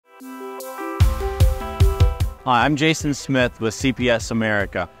Hi, I'm Jason Smith with CPS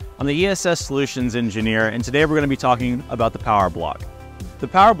America. I'm the ESS Solutions Engineer, and today we're going to be talking about the PowerBlock. The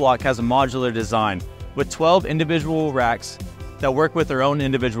PowerBlock has a modular design with 12 individual racks that work with their own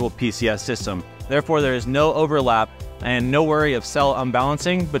individual PCS system. Therefore, there is no overlap and no worry of cell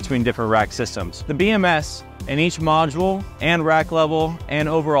unbalancing between different rack systems. The BMS in each module and rack level and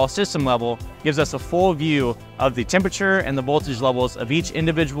overall system level gives us a full view of the temperature and the voltage levels of each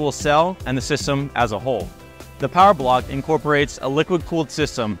individual cell and the system as a whole. The PowerBlock incorporates a liquid-cooled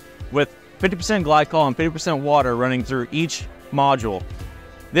system with 50% glycol and 50% water running through each module.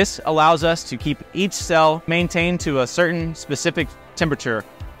 This allows us to keep each cell maintained to a certain specific temperature.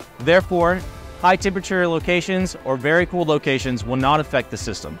 Therefore, high temperature locations or very cold locations will not affect the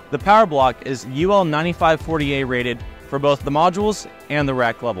system. The PowerBlock is UL 9540A rated for both the modules and the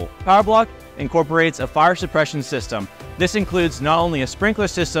rack level. PowerBlock incorporates a fire suppression system. This includes not only a sprinkler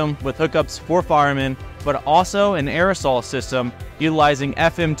system with hookups for firemen, but also an aerosol system utilizing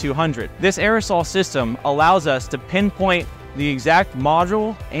FM200. This aerosol system allows us to pinpoint the exact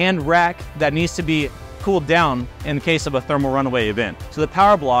module and rack that needs to be cooled down in case of a thermal runaway event. So the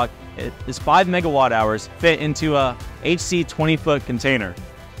PowerBlock is 5 megawatt hours fit into a HC 20-foot container.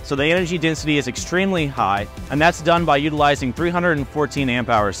 So the energy density is extremely high, and that's done by utilizing 314 amp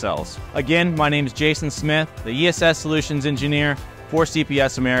hour cells. Again, my name is Jason Smith, the ESS Solutions Engineer for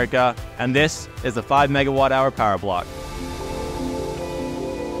CPS America, and this is the 5 megawatt hour PowerBlock.